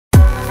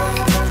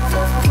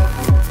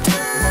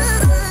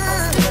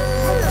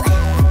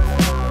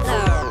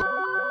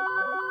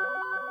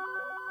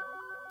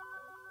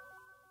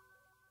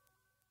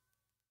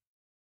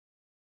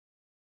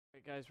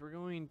Guys, we're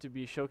going to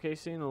be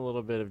showcasing a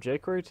little bit of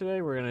jQuery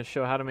today. We're going to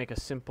show how to make a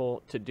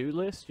simple to-do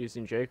list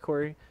using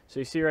jQuery. So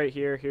you see right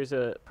here, here's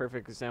a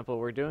perfect example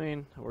we're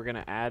doing. We're going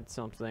to add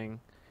something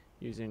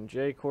using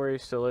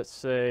jQuery. So let's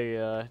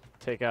say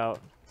take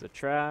out the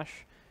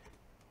trash.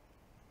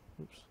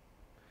 Oops.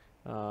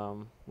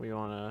 We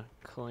want to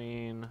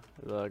clean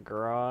the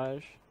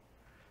garage.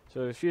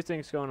 So there's a few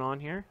things going on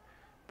here,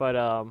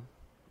 but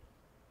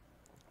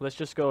let's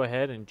just go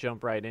ahead and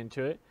jump right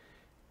into it.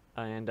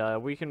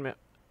 And we can,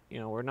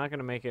 we're not going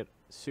to make it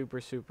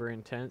super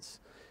intense,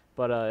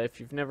 but if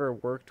you've never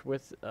worked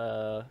with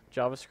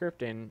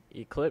JavaScript in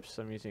Eclipse,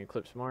 I'm using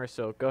Eclipse Mars,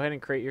 so go ahead and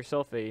create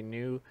yourself a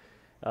new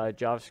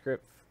JavaScript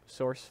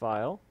source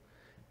file,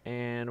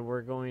 and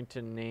we're going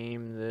to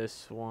name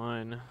this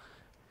one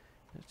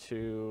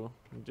to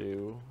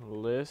do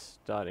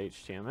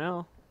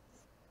list.html.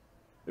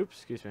 Oops,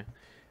 excuse me.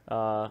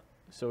 So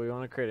we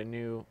want to create a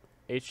new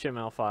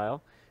HTML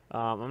file.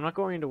 I'm not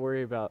going to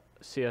worry about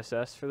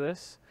CSS for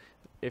this.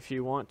 If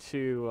you want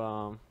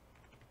to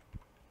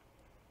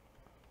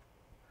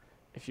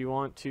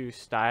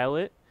style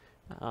it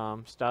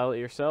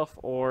yourself,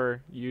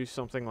 or use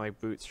something like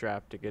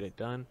Bootstrap to get it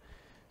done.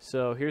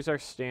 So here's our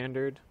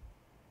standard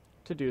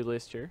to-do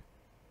list here.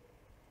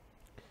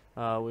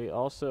 We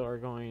also are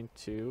going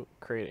to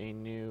create a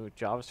new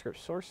JavaScript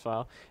source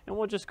file, and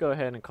we'll just go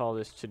ahead and call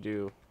this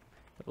to-do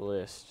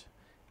list.js.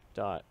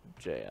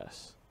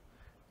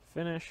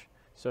 Finish.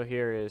 So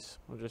here is,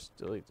 we'll just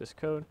delete this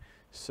code.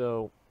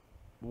 So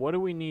what do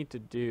we need to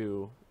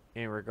do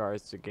in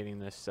regards to getting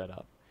this set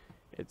up?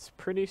 It's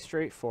pretty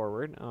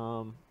straightforward.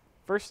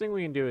 First thing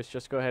we can do is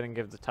just go ahead and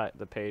give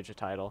the page a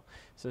title,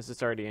 since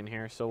it's already in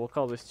here. So we'll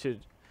call this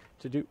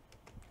to-do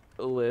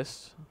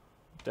list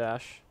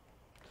dash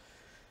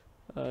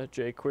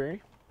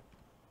jQuery.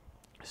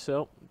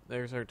 So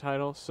there's our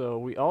title. So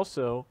we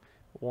also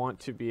want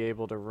to be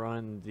able to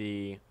run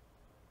the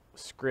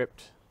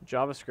script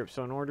JavaScript.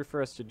 So in order for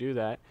us to do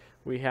that,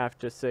 we have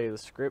to say the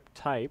script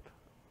type.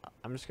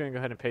 I'm just going to go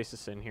ahead and paste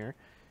this in here.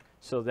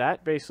 So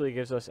that basically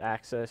gives us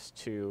access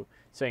to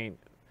saying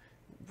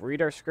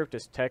read our script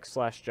as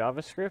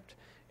text/JavaScript,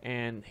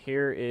 and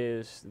here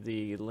is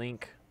the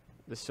link,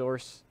 the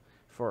source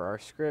for our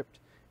script,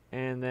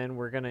 and then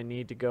we're going to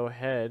need to go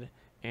ahead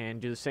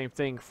and do the same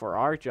thing for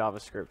our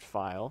JavaScript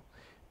file.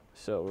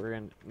 So we're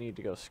going to need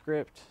to go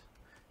script,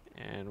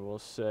 and we'll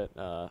set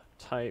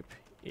type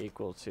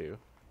equal to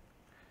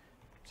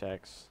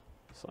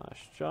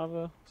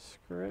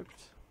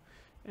text/JavaScript,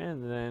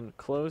 and then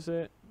close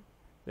it.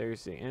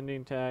 There's the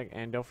ending tag,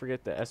 and don't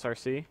forget the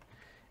src,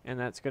 and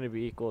that's going to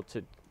be equal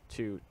to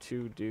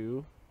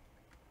to-do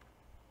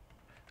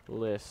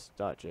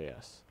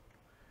list.js.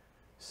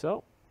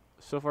 So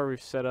far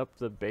we've set up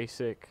the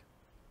basic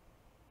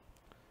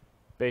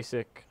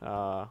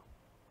HTML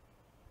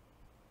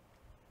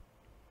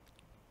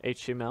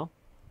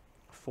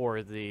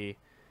for the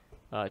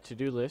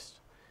to-do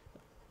list.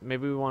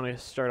 Maybe we want to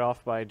start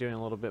off by doing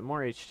a little bit more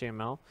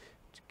HTML,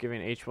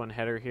 giving h1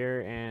 header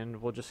here,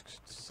 and we'll just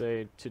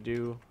say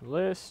to-do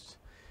list.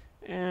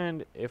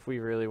 And if we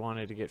really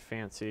wanted to get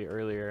fancy,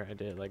 earlier I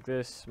did it like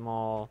this,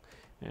 small,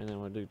 and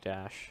then we'll do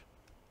dash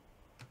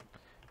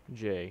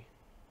j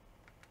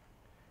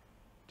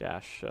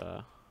dash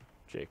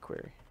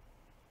jQuery.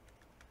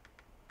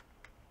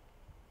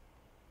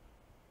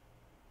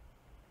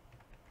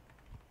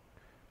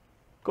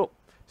 Cool.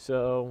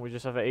 So we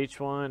just have a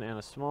h1 and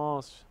a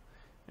small,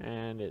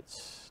 and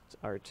it's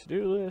our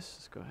to-do list.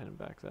 Let's go ahead and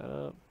back that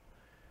up.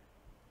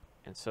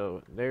 And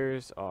so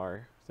there's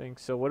our thing.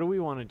 So what do we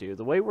want to do?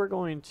 The way we're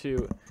going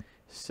to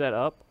set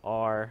up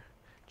our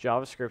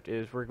JavaScript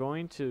is we're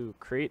going to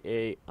create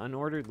a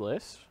unordered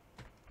list,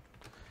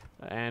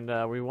 and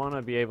we want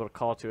to be able to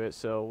call to it.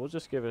 So we'll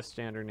just give it a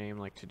standard name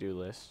like to-do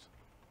list.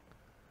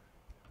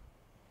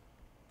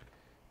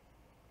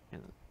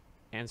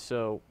 And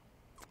so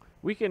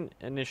we can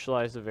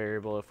initialize the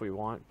variable if we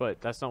want, but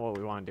that's not what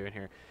we want to do in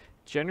here.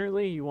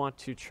 Generally, you want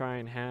to try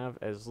and have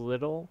as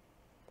little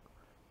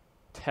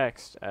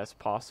text as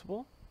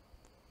possible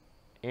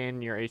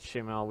in your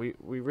HTML.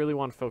 We really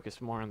want to focus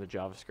more on the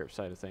JavaScript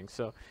side of things.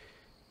 So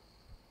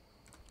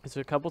there's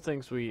a couple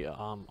things we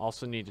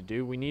also need to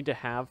do. We need to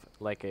have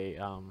like a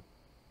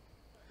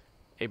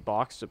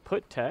box to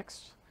put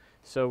text.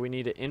 So we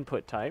need an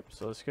input type.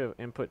 So let's go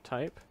input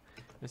type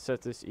and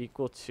set this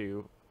equal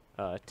to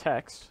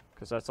text,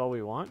 because that's all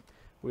we want.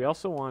 We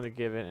also want to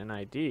give it an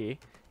ID,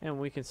 and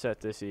we can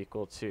set this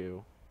equal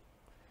to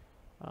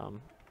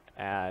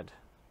add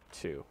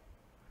to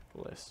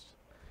list.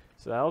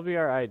 So that'll be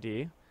our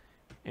ID,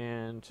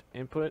 and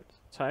input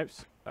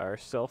types are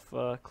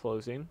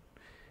self-closing,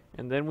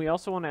 and then we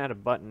also want to add a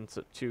button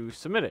to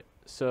submit it.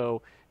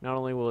 So not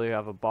only will we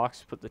have a box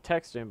to put the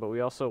text in, but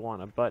we also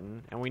want a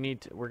button, and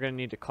we're going to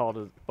need to call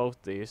to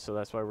both these, so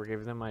that's why we're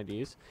giving them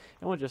IDs.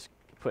 And we'll just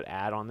put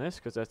add on this,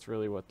 because that's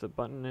really what the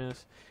button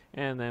is,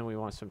 and then we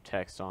want some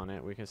text on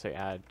it. We can say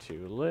add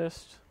to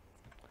list,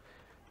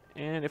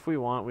 and if we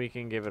want, we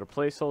can give it a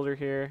placeholder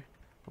here.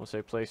 We'll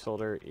say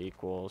placeholder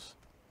equals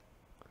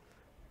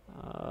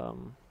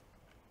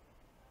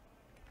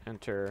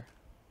enter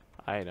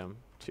item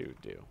to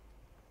do.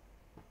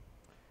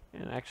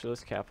 And actually,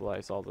 let's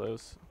capitalize all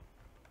those.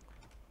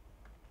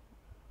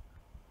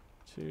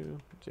 To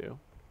do.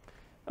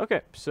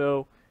 Okay,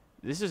 so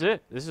this is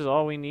it. This is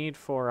all we need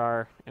for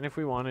our, and if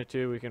we wanted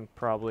to, we can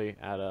probably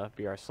add a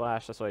br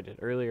slash. That's what I did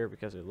earlier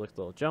because it looked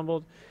a little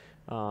jumbled.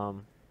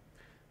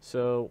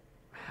 So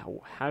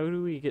how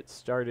do we get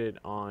started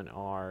on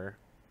our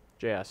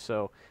JS?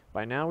 So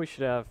by now we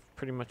should have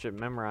pretty much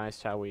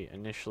memorized how we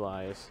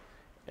initialize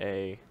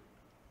a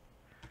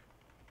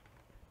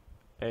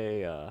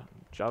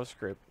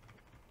JavaScript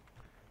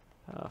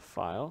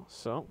file.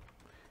 So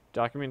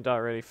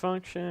document.ready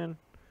function,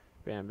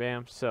 bam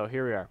bam. So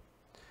here we are.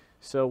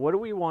 So what do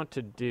we want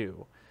to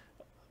do?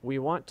 We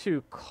want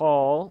to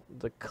call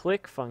the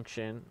click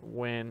function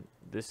when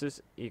this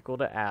is equal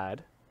to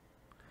add.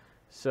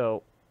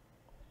 So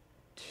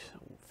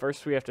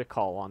first we have to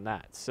call on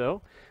that.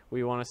 So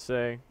we want to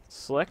say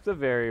select the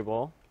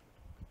variable,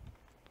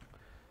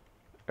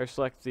 or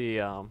select the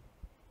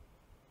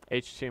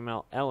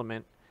HTML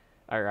element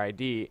or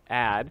ID,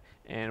 add,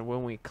 and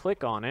when we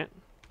click on it,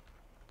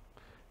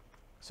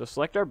 so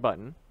select our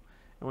button,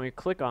 and when we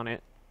click on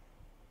it,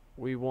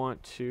 we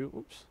want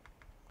to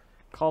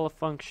call a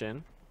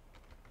function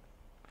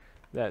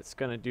that's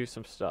going to do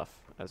some stuff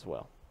as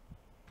well.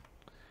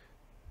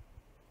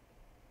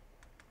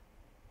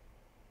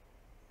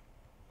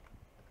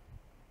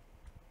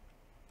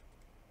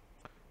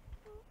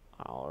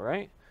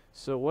 Alright,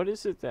 so what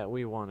is it that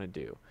we want to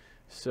do?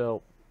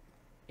 So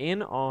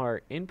in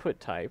our input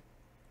type,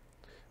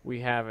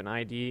 we have an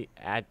ID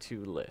add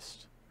to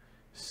list.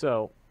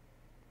 So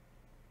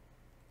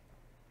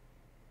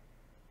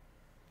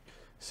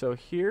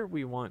here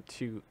we want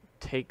to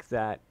take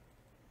that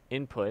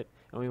input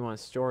and we want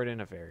to store it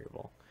in a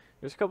variable.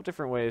 There's a couple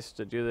different ways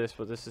to do this,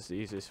 but this is the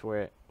easiest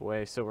way.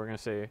 So we're going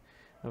to say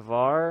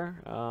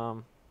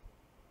var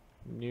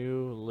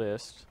new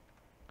list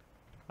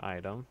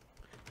item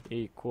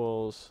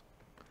equals,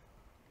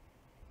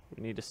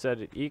 we need to set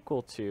it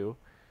equal to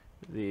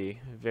the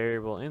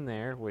variable in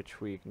there,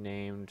 which we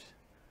named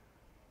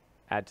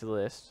add to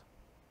list.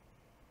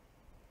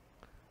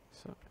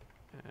 So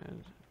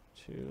add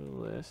to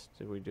list.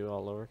 Did we do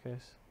all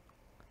lowercase?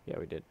 Yeah,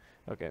 we did.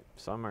 Okay,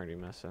 so I'm already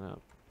messing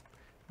up.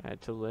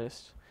 Add to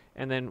list.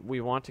 And then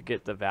we want to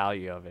get the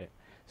value of it.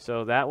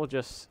 So that will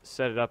just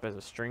set it up as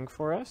a string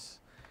for us.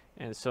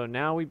 And so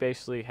now we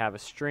basically have a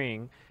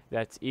string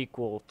that's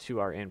equal to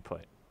our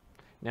input.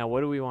 Now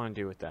what do we want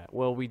to do with that?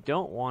 Well, we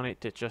don't want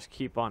it to just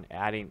keep on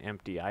adding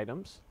empty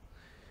items.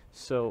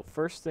 So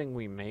first thing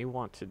we may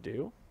want to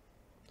do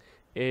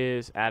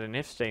is add an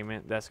if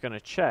statement that's going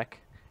to check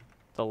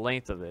the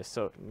length of this.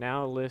 So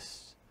now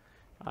list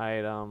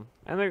item,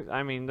 and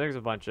there's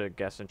a bunch of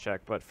guess and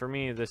check, but for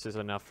me this is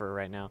enough for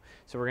right now.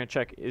 So we're going to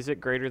check, is it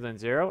greater than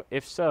 0?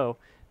 If so,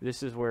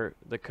 this is where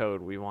the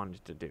code we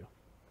wanted to do.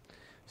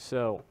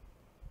 So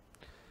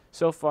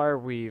far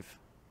we've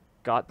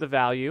got the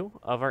value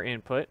of our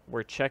input.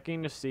 We're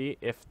checking to see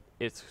if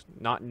it's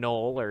not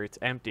null or it's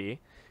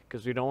empty,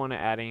 because we don't want to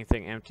add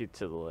anything empty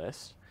to the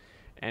list.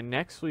 And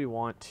next we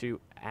want to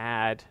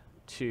add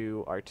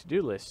to our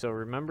to-do list. So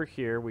remember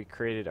here we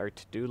created our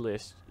to-do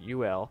list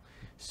UL.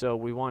 So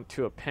we want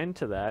to append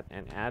to that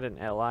and add an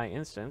li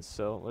instance.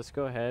 So let's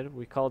go ahead.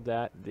 We called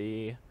that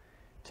the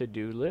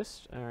to-do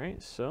list.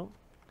 Alright, so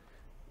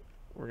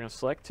we're going to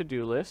select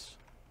to-do list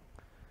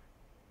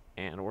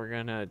and we're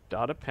going to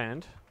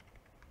 .append.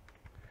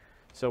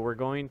 So we're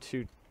going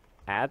to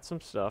add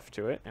some stuff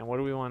to it. And what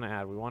do we want to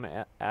add? We want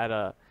to add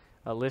a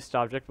list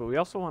object, but we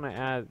also want to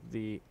add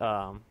the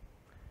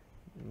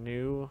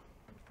new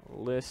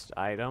list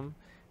item.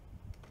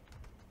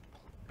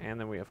 And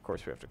then of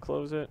course we have to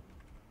close it.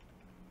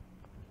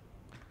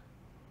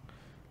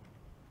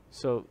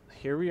 So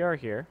here we are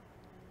here.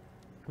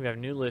 We have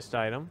new list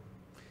item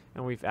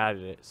and we've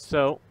added it.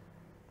 So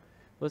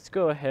let's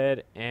go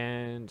ahead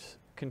and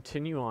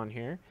continue on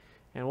here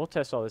and we'll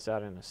test all this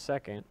out in a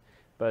second.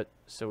 But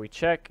so we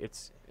check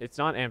it's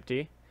not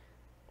empty.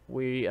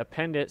 We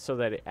append it so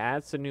that it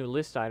adds the new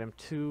list item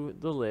to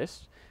the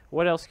list.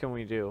 What else can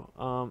we do?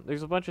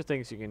 There's a bunch of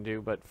things you can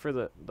do, but for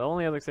the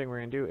only other thing we're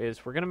going to do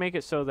is we're going to make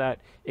it so that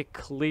it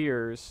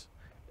clears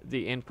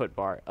the input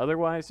bar.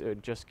 Otherwise, it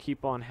would just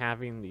keep on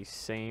having the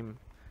same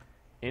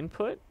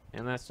input,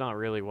 and that's not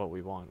really what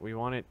we want. We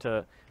want it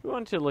to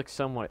look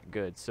somewhat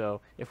good.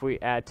 So if we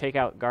add take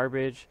out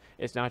garbage,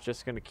 it's not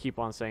just going to keep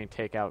on saying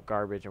take out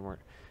garbage, and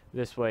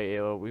this way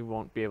we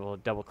won't be able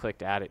to double click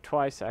to add it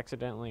twice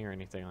accidentally or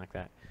anything like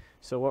that.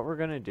 So what we're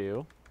going to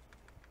do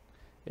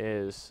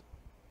is,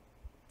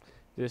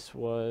 this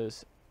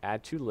was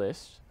add to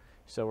list.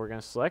 So we're going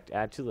to select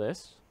add to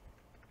list.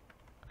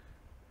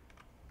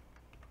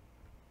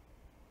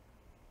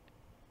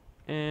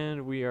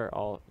 And we are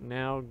all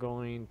now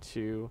going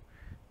to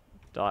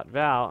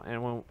 .val,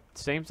 and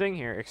same thing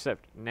here,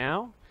 except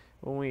now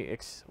when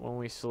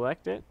we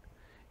select it,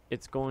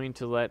 it's going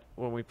to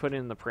when we put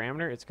in the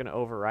parameter, it's going to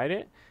override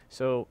it.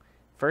 So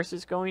first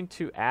it's going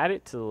to add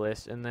it to the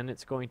list, and then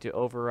it's going to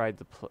override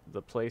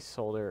the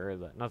placeholder,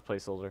 or not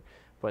placeholder,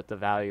 but the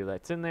value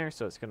that's in there,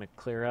 so it's going to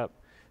clear up.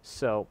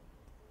 So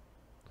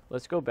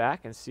let's go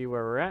back and see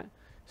where we're at.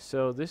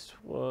 So this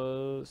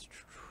was,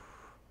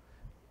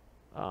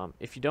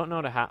 if you don't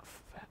know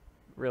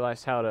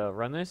realize how to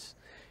run this,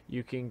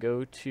 you can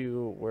go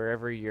to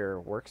wherever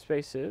your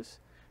workspace is.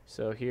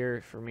 So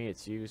here for me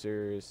it's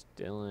users,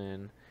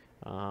 Dylan,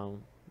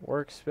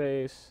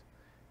 workspace,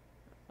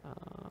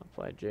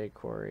 apply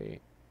jQuery,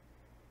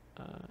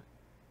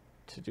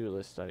 to-do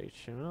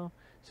list.html.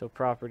 So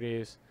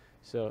properties,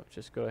 so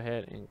just go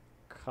ahead and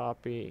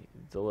copy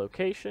the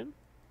location,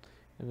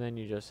 and then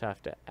you just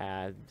have to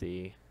add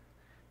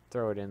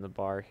throw it in the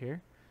bar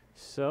here.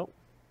 So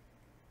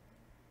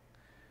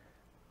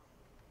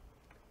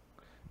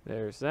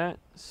there's that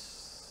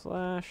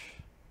slash,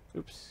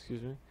 oops,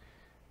 excuse me,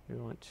 we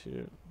want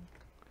to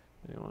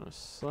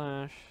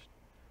slash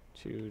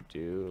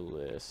to-do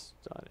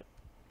list.html.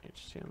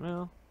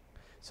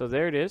 So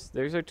there it is.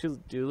 There's our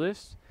to-do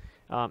list.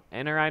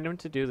 Enter item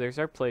to do. There's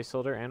our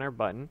placeholder and our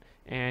button.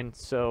 And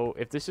so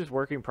if this is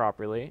working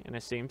properly, and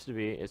it seems to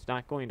be, it's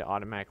not going to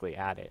automatically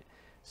add it.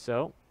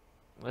 So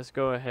let's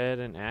go ahead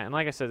and add. And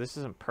like I said, this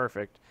isn't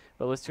perfect,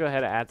 but let's go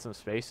ahead and add some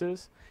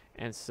spaces.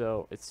 And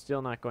so it's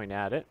still not going to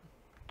add it,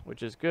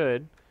 which is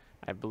good,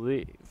 I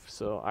believe.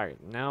 So all right,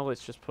 now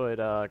let's just put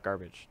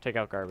garbage. Take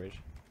out garbage.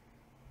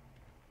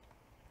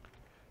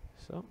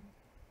 So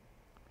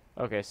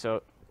okay,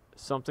 so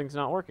something's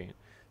not working.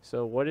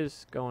 So what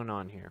is going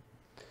on here?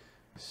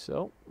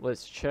 So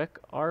let's check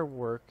our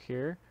work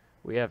here.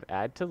 We have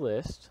add to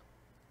list.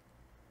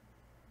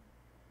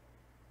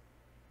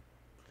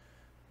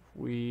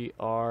 We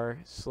are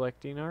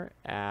selecting our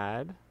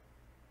add.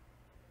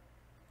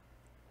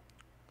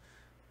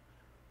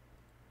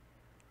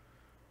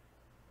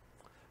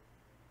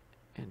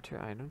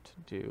 Enter item to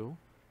do.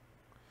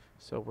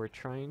 So we're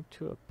trying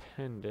to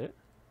append it.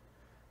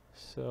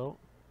 So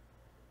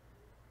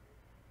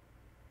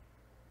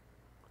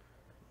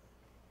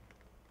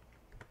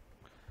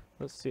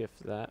let's see if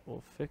that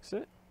will fix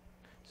it.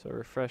 So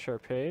refresh our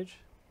page.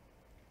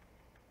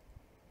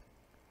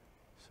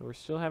 So we're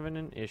still having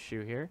an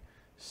issue here.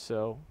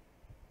 So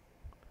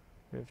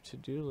we have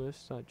to-do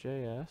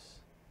list.js.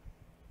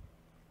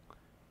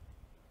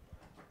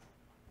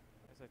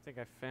 I think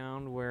I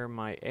found where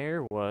my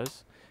error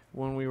was.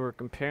 When we were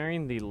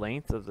comparing the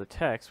length of the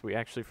text, we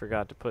actually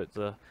forgot to put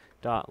the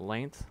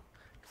 .length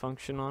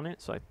function on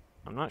it. So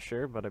I'm not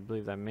sure, but I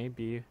believe that may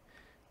be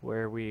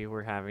where we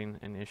were having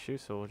an issue.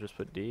 So we'll just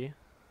put D,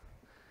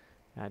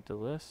 add to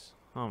list.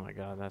 Oh my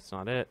god, that's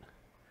not it.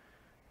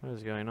 What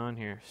is going on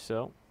here?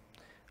 So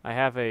I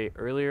have a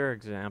earlier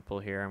example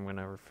here I'm going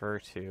to refer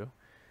to.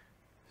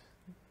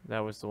 That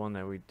was the one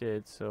that we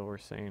did. So we're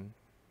saying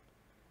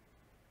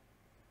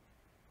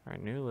our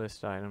new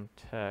list item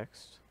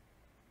text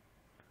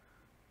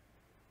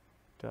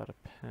dot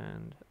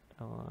append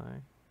li.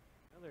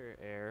 Another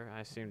error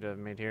I seem to have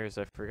made here is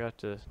I forgot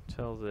to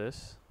tell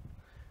this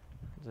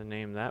to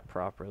name that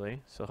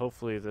properly. So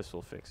hopefully this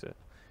will fix it.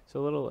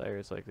 So little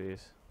errors like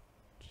these.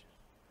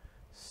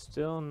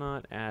 Still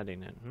not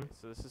adding it.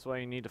 So this is why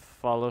you need to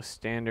follow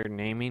standard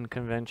naming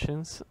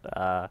conventions.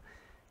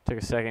 Took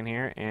a second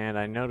here, and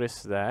I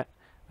noticed that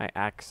I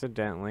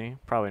accidentally,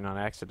 probably not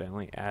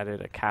accidentally,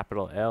 added a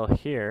capital L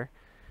here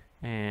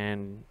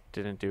and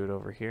didn't do it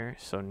over here.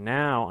 So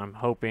now I'm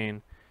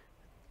hoping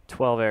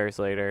 12 errors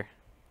later,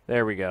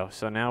 there we go.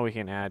 So now we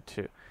can add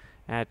to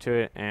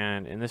it,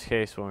 and in this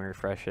case when we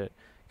refresh it,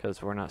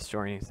 because we're not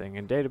storing anything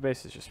in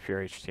database, it's just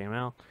pure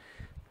HTML,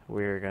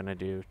 we're gonna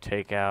do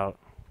take out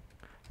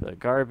the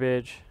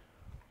garbage,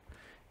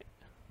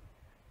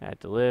 add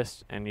to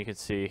list, and you can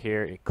see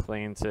here it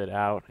cleans it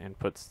out and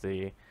puts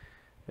the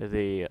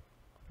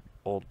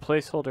old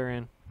placeholder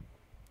in.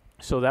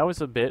 So that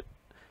was a bit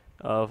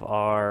of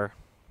our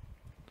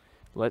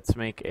let's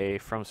make a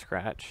from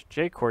scratch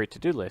jQuery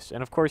to-do list.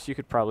 And of course you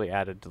could probably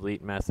add a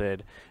delete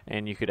method,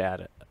 and you could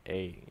add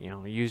a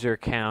user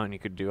account, and you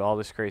could do all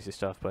this crazy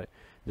stuff, but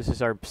this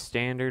is our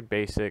standard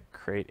basic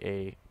create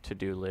a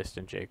to-do list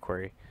in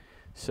jQuery.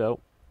 So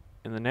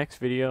in the next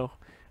video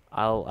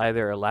I'll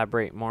either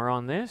elaborate more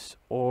on this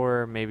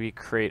or maybe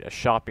create a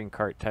shopping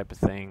cart type of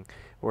thing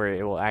where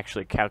it will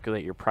actually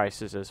calculate your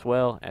prices as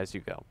well as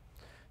you go.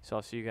 So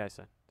I'll see you guys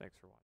then. Thanks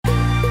for watching.